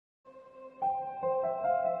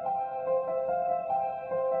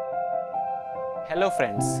Hello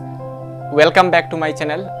friends welcome back to my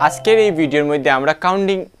channel. आजकेर এই ভিডিওর মধ্যে আমরা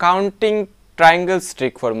কাউন্টিং ট্রায়াঙ্গেলস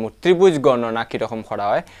ট্রিক ফর্মু ত্রিভুজ গণনা কি রকম করা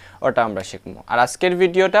হয় ওটা আমরা শিখবো। আর আজকের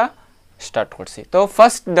ভিডিওটা স্টার্ট করছি। তো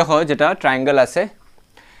ফার্স্ট দেখো যেটা ট্রায়াঙ্গেল আছে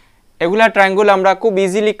এগুলা ট্রায়াঙ্গেল আমরা খুব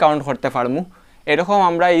ইজিলি কাউন্ট করতে পারমু। এরকম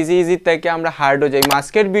আমরা ইজি থেকে আমরা হার্ডও যাই।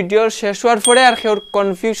 আজকের ভিডিওর শেষ হওয়ার পরে আর কেউ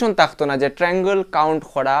কনফিউশন থাকতো না যে ট্রায়াঙ্গেল কাউন্ট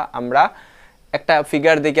করা আমরা একটা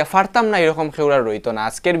ফিগার দেখে পারতাম না, এরকম কেউরা রইতো না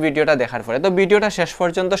আজকের ভিডিওটা দেখার পরে। তো ভিডিওটা শেষ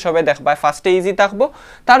পর্যন্ত সবাই দেখবা, ফার্স্টে ইজি থাকবো,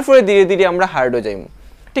 তারপরে ধীরে ধীরে আমরা হার্ডও যাইমু,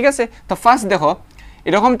 ঠিক আছে? তো ফার্স্ট দেখো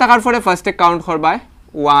এরকম থাকার পরে ফার্স্টে কাউন্ট করবাই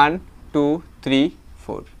 1 2 3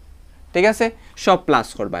 4, ঠিক আছে? সব প্লাস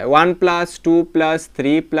করবাই 1 + 2 +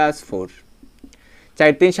 3 + 4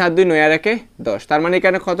 4 3 7 2 9 আর 1 10। তার মানে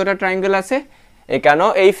এখানে কতটা ট্রায়াঙ্গেল আছে? এখানেও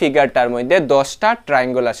এই ফিগারটার মধ্যে 10টা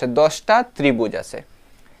ট্রায়াঙ্গেল আছে, 10টা ত্রিভুজ আছে।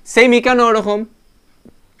 সেম এখানে ওরকম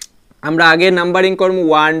আমরা আগে নাম্বারিং করব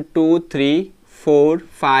 1 2 3 4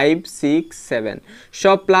 5 6 7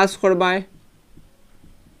 সব প্লাস করবাই,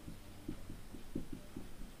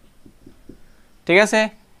 ঠিক আছে?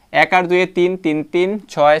 1 আর 2 এ 3 3 3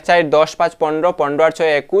 6 4 10 5 15 15 আর 6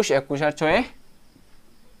 21 21 আর 6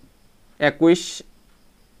 21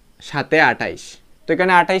 7 28। তো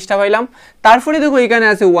এখানে 28টা পাইলাম। তারপরে দেখো এখানে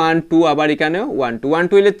আছে 1 2, আবার এখানেও 1 2 1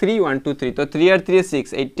 2 হলে 3 1 2 3, তো 3 আর 3 এ 6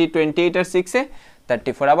 80 28 আর 6 এ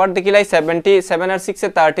 34। আবার দেখিলাই 77 আর 6 এ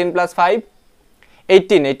 13 + 5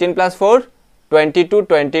 18 18 + 4 22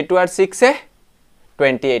 22 আর 6 এ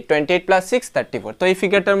 28 28 + 6 34। তো এই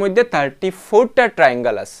ফিগারটার মধ্যে 34টা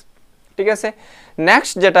ট্রায়াঙ্গেল আছে, ঠিক আছে?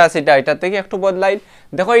 নেক্সট যেটা আছে এটা থেকে একটু বদলাই।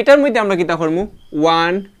 দেখো এটার মধ্যে আমরা কিটা করব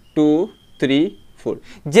 1 2 3 4,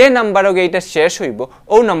 যে নাম্বার হোক এইটা শেষ হইব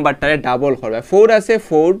ও নাম্বারটারে ডাবল করবে। 4 আছে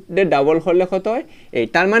 4 ডে ডাবল করলে কত হয় 8।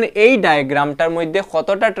 তার মানে এই ডায়াগ্রামটার মধ্যে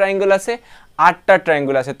কতটা ট্রায়াঙ্গেল আছে? 8টা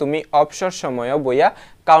ট্রায়াঙ্গেল আছে। তুমি অবসর সময়ও বইয়া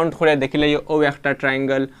কাউন্ট করে দেখিলে ও একটা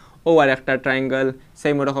ট্রায়াঙ্গেল, ও আর একটা ট্রায়াঙ্গেল,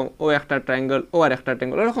 সেম রকম ও একটা ট্রায়াঙ্গেল, ও আর একটা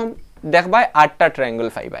ট্রায়াঙ্গেল, এরকম দেখবাই 8টা ট্রায়াঙ্গেল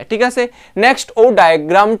পাইবাই, ঠিক আছে? নেক্সট ও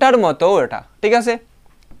ডায়াগ্রামটার মতো এটা, ঠিক আছে?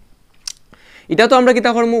 এটা তো আমরা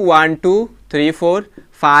কিতা করব 1 2 3 4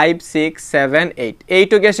 5 6 7 8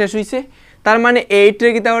 8 কে শেষ হইছে। তার মানে 8 রে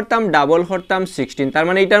কিতা করতাম ডাবল করতাম 16। তার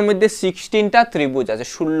মানে এটার মধ্যে 16টা ত্রিভুজ আছে,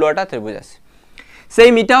 16টা ত্রিভুজ আছে।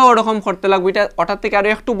 সেম এটাও ওরকম করতে লাগবে। এটা ওটার থেকে আরো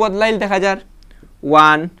একটু বদলাইল দেখা যার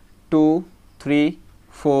 1 2 3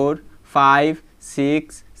 4 5 6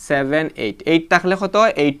 7 8 8 থাকলে কত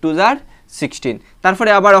হয় 8 2 আর 16। তারপরে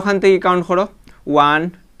আবার ওখান থেকে কাউন্ট করো 1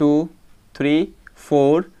 2 3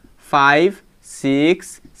 4 5 6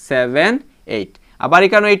 7 8। আবার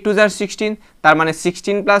এখানে 8 2 আর 16, তার মানে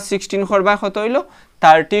 16 + 16 করবা কত হইল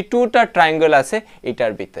 32টা ট্রায়াঙ্গেল আছে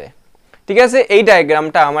এটার ভিতরে, ঠিক আছে? এই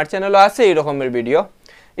ডায়াগ্রামটা আমার চ্যানেলে আছে এই রকমের ভিডিও।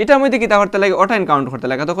 এটার মধ্যে কিতা করতে লাগে ওটা কাউন্ট করতে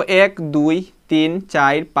লাগে। দেখো 1 2 3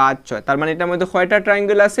 4 5 6, তার মানে এটার মধ্যে কয়টা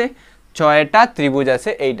ট্রায়াঙ্গেল আছে? 6টা ত্রিভুজ আছে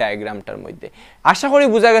এই ডায়াগ্রামটার মধ্যে। আশা করি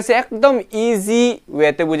বোঝা গেছে, একদম ইজি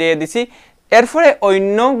ওয়েতে বুঝিয়ে দিছি। এরপরে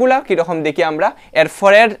অন্যগুলা কিরকম দেখি আমরা,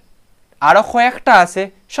 এরপরের আরো কয়েকটা আছে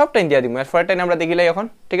সবটাই দিয়া দিব। এরপরটাই আমরা দেখিলাই এখন,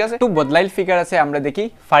 ঠিক আছে? একটু বদলাইল ফিগার আছে, আমরা দেখি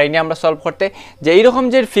পারিনি আমরা সলভ করতে যে এইরকম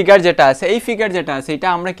যে ফিগার যেটা আছে এই ফিগার যেটা আছে এটা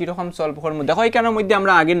আমরা কিরকম সলভ করবো। দেখো এখানের মধ্যে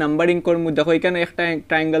আমরা আগে নাম্বারিং করবো। দেখো এখানে একটা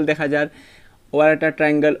ট্রায়াঙ্গেল দেখা যার, ওয়ার একটা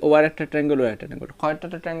ট্রায়াঙ্গেল, ওয়ার একটা ট্রায়াঙ্গেল, ওয়ার একটা ট্রায়াঙ্গেল, কয়টা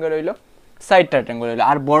ট্রায়াঙ্গেল হইলো 6টা ট্রায়াঙ্গেল হইলো।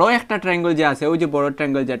 আর বড় একটা ট্রায়াঙ্গেল যে আছে ওই যে বড়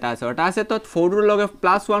ট্রায়াঙ্গেল যেটা আছে ওটা আছে তো 4 এর লগে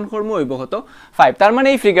 +1 করবো হইব কত 5। তার মানে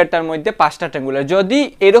এই ফিগারটার মধ্যে 5টা ট্রায়াঙ্গেল। যদি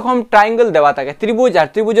এরকম ট্রায়াঙ্গেল দেওয়া থাকে ত্রিভুজ আর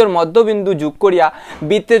ত্রিভুজের মধ্যবিন্দু যোগ করিয়া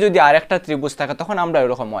বৃত্তে যদি আরেকটা ত্রিভুজ থাকে তখন আমরা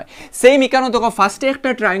এরকম হয়। সেম এখানে দেখো ফার্স্টে একটা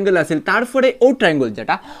ট্রায়াঙ্গেল আছে, তারপরে ও ট্রায়াঙ্গেল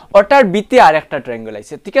যেটা ওটার বৃত্তে আরেকটা ট্রায়াঙ্গেল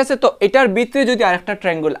আছে, ঠিক আছে? তো এটার বৃত্তে যদি আরেকটা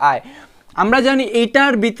ট্রায়াঙ্গেল আয়, আমরা জানি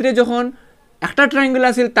এইটার ভিতরে যখন একটা ট্রায়াঙ্গেল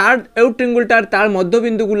আছে তার এই ট্রায়াঙ্গেলটার তার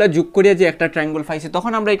মধ্যবিন্দুগুলা যোগ করিয়া যে একটা ট্রায়াঙ্গেল পাইছে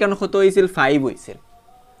তখন আমরা এখানে কত হইছিল 5 হইছিল,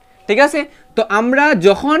 ঠিক আছে? তো আমরা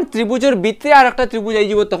যখন ত্রিভুজের ভিতরে আর একটা ত্রিভুজ আই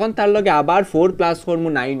যাব তখন তার লগে আবার 4 + 4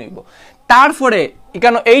 9 হইব। তারপরে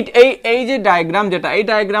এখানে 8 এই যে ডায়াগ্রাম যেটা এই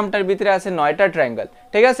ডায়াগ্রামটার ভিতরে আছে 9টা ট্রায়াঙ্গেল,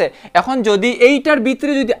 ঠিক আছে? এখন যদি এইটার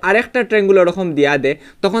ভিতরে যদি আরেকটা ট্রায়াঙ্গেল এরকম দিয়া দে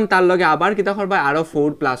তখন তার লগে আবার কিটা করবা আরো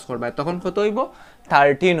 4 + করবা, তখন কত হইব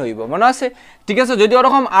 13 হইব, মনে আছে? ঠিক আছে? যদি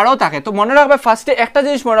ওরকম আরো থাকে তো মনে রাখবে ফার্স্টে একটা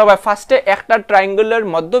জিনিস মনে রাখবে, ফার্স্টে একটা ট্রায়াঙ্গেলের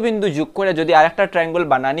মধ্যবিন্দু যোগ করে যদি আরেকটা ট্রায়াঙ্গেল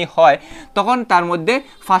বানানি হয় তখন তার মধ্যে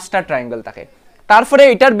 5টা ট্রায়াঙ্গেল থাকে। তারপরে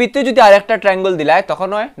এটার ভিতরে যদি আরেকটা ট্রায়াঙ্গেল দিলায় তখন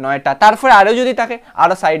হয় 9টা। তারপরে আরো যদি থাকে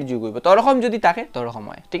আরো সাইড যোগ হইব, তো ওরকম যদি থাকে তো ওরকম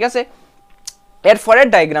হয়, ঠিক আছে? এর পরের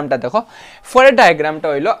ডায়াগ্রামটা দেখো। পরের ডায়াগ্রামটা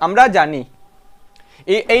হইলো আমরা জানি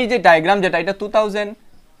এই যে ডায়াগ্রাম যেটা এটা 2012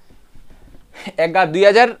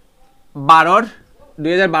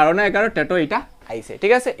 না 11 টেটো এটা আইছে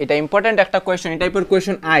ঠিক আছে এটা ইম্পর্টেন্ট একটা কোয়েশ্চন এই টাইপের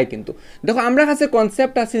কোয়েশ্চন আয় কিন্তু দেখো আমরা কাছে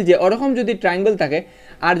কনসেপ্ট আছিল যে ওরকম যদি ট্রায়াঙ্গল থাকে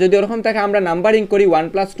আর যদি ওরকম থাকে আমরা নাম্বারিং করি 1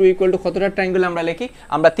 + 2 = কতটা ট্রায়াঙ্গল আমরা লিখি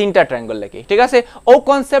আমরা তিনটা ট্রায়াঙ্গল লিখি ঠিক আছে ও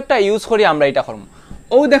কনসেপ্টটা ইউজ করি আমরা এটা করব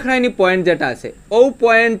ও দেখাইনি পয়েন্ট যেটা আছে ও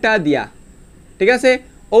পয়েন্টটা দিয়া ঠিক আছে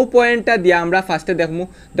ও পয়েন্টটা দিয়া আমরা ফার্স্টে দেখমু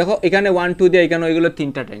দেখো এখানে 1 2 দিয়া এখানে হইলো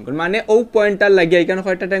তিনটা ট্রায়াঙ্গল মানে ও পয়েন্টটার লাগিয়া এখানে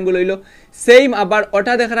কয়টা ট্রায়াঙ্গল হইলো সেম আবার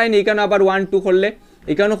ওটা দেখাইনি এখানে আবার 1 2 করলে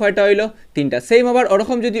এখানে কয়টা হইলো তিনটা সেম আবার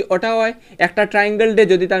ওরকম যদি ওটা হয় একটা ট্রায়াঙ্গল দে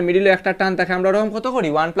যদি তার মিডলে একটা টান থাকে আমরা ওরকম কত করি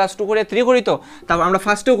 1 + 2 করে 3 করি তো তারপর আমরা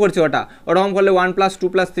ফার্স্টেও করছি ওটা ওরকম করলে 1 + 2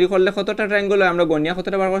 + 3 করলে কতটা ট্রায়াঙ্গল হয় আমরা গণিয়া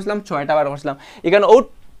কতটা বার করছিলাম 6টা বার করছিলাম এখানে ও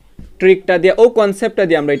ট্রিকটা দিয়ে ও কনসেপ্টটা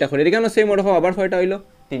দিয়ে আমরা এটা করি এখানে সেম ওরকম আবার কয়টা হইলো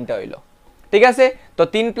তিনটা হইলো ঠিক আছে তো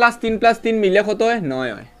 3 + 3 + 3 মিলে কত হয়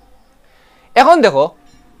 9 হয় এখন দেখো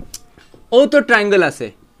ও তো ট্রায়াঙ্গল আছে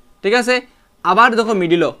ঠিক আছে আবার দেখো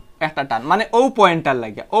মিডলও একটা টান মানে ও পয়েন্টটার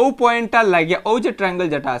লাগিয়া ও যে ট্রায়াঙ্গল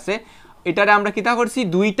যেটা আছে এটারে আমরা কিতা করছি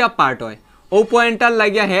দুইটা পার্ট হয় ও পয়েন্টটার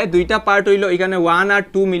লাগিয়া হ্যাঁ দুইটা পার্ট হইলো এখানে 1 আর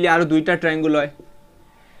 2 মিলে আরো দুইটা ট্রায়াঙ্গল হয়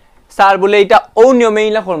স্যার বলে এটা ও নিয়মে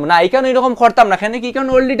ইলা করব না এখানে এরকম করতাম না কেন কি কারণ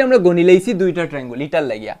অলরেডি আমরা গনি লইছি দুইটা ট্রায়াঙ্গল এটার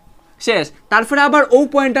লাগিয়া শেষ তারপরে আবার ও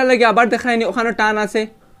পয়েন্টটার লাগিয়া আবার দেখাইনি ওখানে টান আছে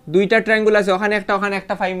দুইটা ট্রায়াঙ্গল আছে ওখানে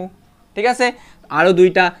একটা পাইমু ঠিক আছে আরো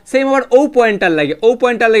দুইটা সেম আবার ও পয়েন্টটার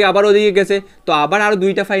লাগে আবার ওদিকে গেছে তো আবার আরো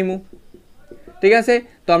দুইটা পাইমু ঠিক আছে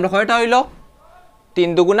তো আমরা কয়টা হইলো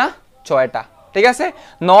 3 দুগুণা 6টা ঠিক আছে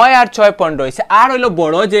 9 আর 6 15 হইছে আর হইলো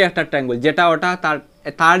বড় যে একটা ট্রায়াঙ্গল যেটা ওটা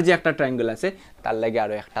তার যে একটা ট্রায়াঙ্গল আছে তার লাগে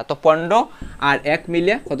আরো একটা তো 15 আর 1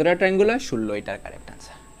 মিলে কতটা ট্রায়াঙ্গল হয় 16 এটার কারেক্ট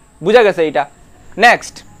आंसर বুঝা গেছে এটা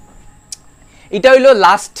নেক্সট এটা হইলো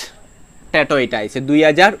লাস্ট ট্যাটো এটা আইছে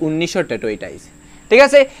 2019 ট্যাটো এটা আইছে ঠিক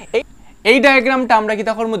আছে এই ডায়াগ্রামটা আমরা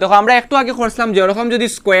কিতা করব দেখো আমরা একটু আগে করছিলাম যে এরকম যদি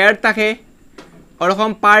স্কয়ার থাকে ওরকম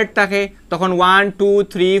পার্ট থাকে তখন 1 2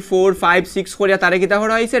 3 4 5 6 করিয়া তারে কিতা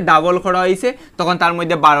করা হইছে ডাবল করা হইছে তখন তার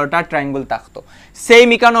মধ্যে 12টা ট্রায়াঙ্গল থাকতো সেম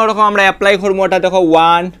ইকানো ওরকম আমরা অ্যাপ্লাই করব ওটা দেখো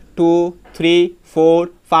 1 2 3 4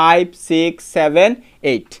 5 6 7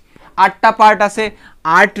 8 আটটা পার্ট আছে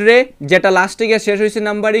 8 রে যেটা লাস্টে গিয়ে শেষ হইছে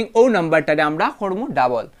নাম্বারিং ও নাম্বারটারে আমরা করব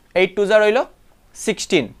ডাবল 8 2 0 হইলো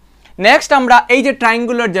 16 নেক্সট আমরা এই যে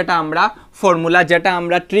ট্রায়াঙ্গুলার যেটা আমরা ফর্মুলা যেটা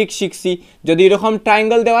আমরা ট্রিক শিখছি যদি এরকম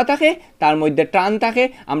ট্রায়াঙ্গল দেওয়া থাকে তার মধ্যে টান থাকে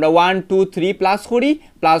আমরা 1 2 3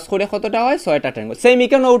 প্লাস করে কতটা হয় 6টা ট্রায়াঙ্গল সেম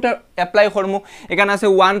এখানে ওটা অ্যাপ্লাই করমু এখানে আছে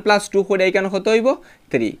 1 + 2 করে এখানে কত হইব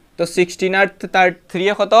 3 তো 16 আর তার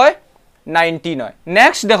 3 এ কত হয় 19 হয়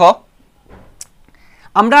নেক্সট দেখো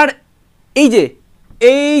আমরা এই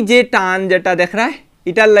যে টান যেটা দেখ রা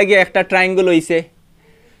এটার লাগে একটা ট্রায়াঙ্গল হইছে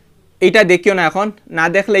এটা দেখিও না এখন না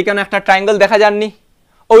দেখলে এখানে একটা ট্রায়াঙ্গল দেখা যাননি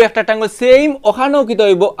ও একটা ট্রায়াঙ্গল সেম ওখানেও কি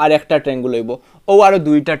হইব আর একটা ট্রায়াঙ্গল হইব ও আরো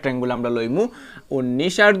দুইটা ট্রায়াঙ্গল আমরা লইমু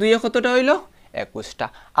 19 আর 2 কতটা হইলো 21টা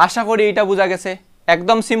আশা করি এটা বোঝা গেছে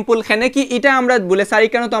একদম সিম্পল কেন কি এটা আমরা বলে সারি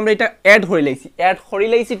কেন তো আমরা এটা অ্যাড করে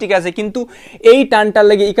লাইছি ঠিক আছে কিন্তু এই টানটার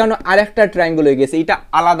লাগে এখানে আরেকটা ট্রায়াঙ্গল হয়ে গেছে এটা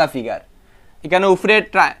আলাদা ফিগার এখানে উপরে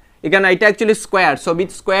এখানে এটা অ্যাকচুয়ালি স্কয়ার সবই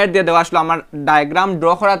স্কয়ার দিয়ে দেওয়া আসলো আমার ডায়াগ্রাম ড্র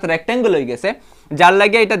করাতে রেক্ট্যাঙ্গল হয়ে গেছে যার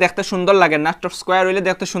লাগে এটা দেখতে সুন্দর লাগে না তো স্কয়ার হইলে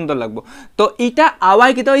দেখতে সুন্দর লাগবো তো এটা আবার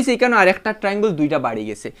কিটা হইছে এখানে আরেকটা ট্রায়াঙ্গল দুইটা বাড়ি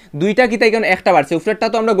গেছে দুইটা কিটা এখানে একটা বাড়ছে উপরেরটা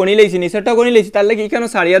তো আমরা গনি লইছি নিচেরটা গনি লইছি তার লাগে এখানে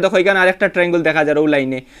সারিয়া দেখো এখানে আরেকটা ট্রায়াঙ্গল দেখা যায় ও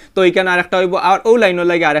লাইনে তো এখানে আরেকটা হইব আর ও লাইনের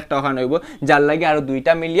লাগে আরেকটা ওখানে হইব যার লাগে আর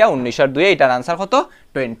দুইটা মিলিয়া 19 আর 2 এটার आंसर কত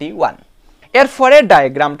 21 এরপরে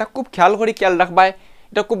ডায়াগ্রামটা খুব খেয়াল রাখবা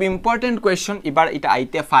এটা খুব ইম্পর্টেন্ট কোশ্চেন এবার এটা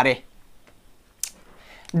আইতে পারে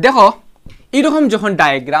দেখো এরকম যখন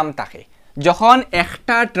ডায়াগ্রাম থাকে যখন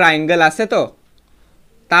একটা ট্রায়াঙ্গল আছে তো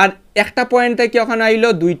তার একটা পয়েন্ট থেকে ওখানে আইলো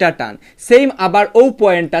দুইটা টান সেম আবার ও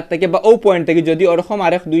পয়েন্টটার থেকে বা ও পয়েন্ট থেকে যদি ওরকম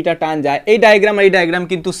আরেক দুইটা টান যায় এই ডায়াগ্রাম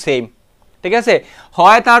কিন্তু সেম ঠিক আছে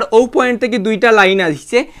হয় তার ও পয়েন্ট থেকে দুইটা লাইন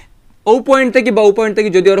আসছে ও পয়েন্ট থেকে বা ও পয়েন্ট থেকে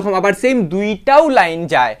যদি ওরকম আবার সেম দুইটাও লাইন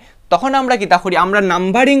যায় তখন আমরা কিতা করি আমরা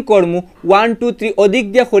নাম্বারিং করমু 1 2 3 ওদিক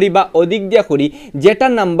দিয়া করি বা ওদিক দিয়া করি যেটা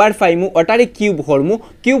নাম্বার পাইমু ওটারে কিউব করমু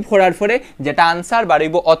কিউব করার পরে যেটা आंसर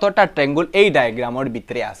বাড়িব অতটা ট্রায়াঙ্গল এই ডায়াগ্রামের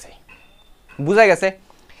ভিতরে আছে বুঝা গেছে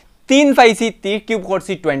 3 পাইছি 3 কিউব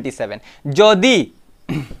করছি 27 যদি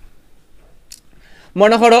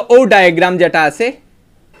মনে করো ও ডায়াগ্রাম যেটা আছে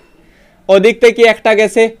ওদিক থেকে একটা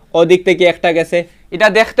গেছে ওদিক থেকে একটা গেছে এটা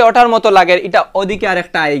দেখতে ওটার মতো লাগে এটা ওদিকে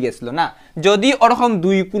আরেকটা আই গেছিল না যদি ওরকম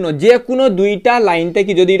দুই যে কোনো দুইটা লাইন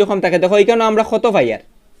থেকে যদি এরকম থাকে দেখো এখানে আমরা কত পাই আর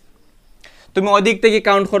তুমি ওদিক থেকে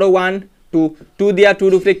কাউন্ট করো 1 2 2 দিয়া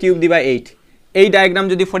 2 উপরে কিউব দিবা 8 এই ডায়াগ্রাম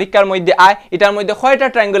যদি পরীক্ষার মধ্যে আয় এটার মধ্যে কয়টা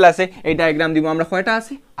ট্রায়াঙ্গল আছে এই ডায়াগ্রাম দিব আমরা কয়টা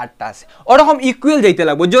আছে 8টা আছে ওরকম ইকুয়াল যাইতে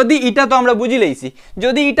লাগবে যদি এটা তো আমরা বুঝি লইছি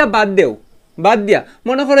যদি এটা বাদ দিয়া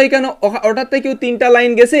মনে করো এখানে ওটার থেকেও 3টা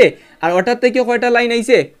লাইন গেছে আর ওটার থেকেও কয়টা লাইন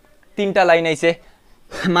আইছে 3টা লাইন আইছে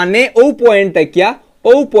মানে ও পয়েন্ট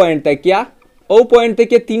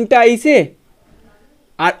থেকে 3টা আইছে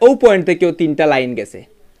আর ও পয়েন্ট থেকেও 3টা লাইন গেছে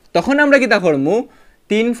তখন আমরা কিতা করমু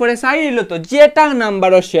 3 4 4 হইলো তো যেটা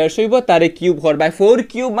নাম্বার শেষ হইব তারে কিউব করবাই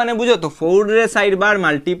 4 কিউব মানে বুঝো তো 4 রে 4 বার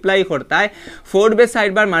মাল্টিপ্লাই করতায় 4 বে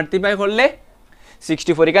 4 বার মাল্টিপ্লাই করলে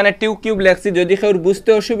 64 এখানে 2 কিউব লেখছি যদি কেউ বুঝতে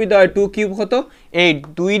অসুবিধা হয় 2 কিউব হতো 8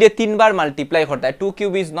 2 রে 3 বার multiply করতায় 2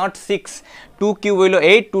 cube is not 6 2 cube হইলো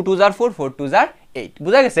 8 2 2 जार 4 4 2 जार 8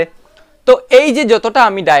 বুঝা গেছে তো এই যে যতটা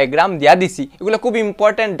আমি ডায়াগ্রাম দিয়া দিছি এগুলো খুব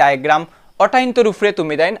ইম্পর্টেন্ট ডায়াগ্রাম অটাইন্তর উপরে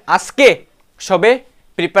তুমি দেন আজকে সবে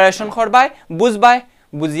প্রিপারেশন করবাই বুঝবাই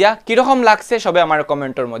বুঝিয়া কিরকম লাগছে সবে আমার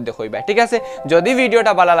কমেন্টের মধ্যে কইবা ঠিক আছে যদি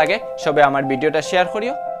ভিডিওটা ভালো লাগে সবে আমার ভিডিওটা শেয়ার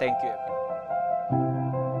করিও থ্যাংক ইউ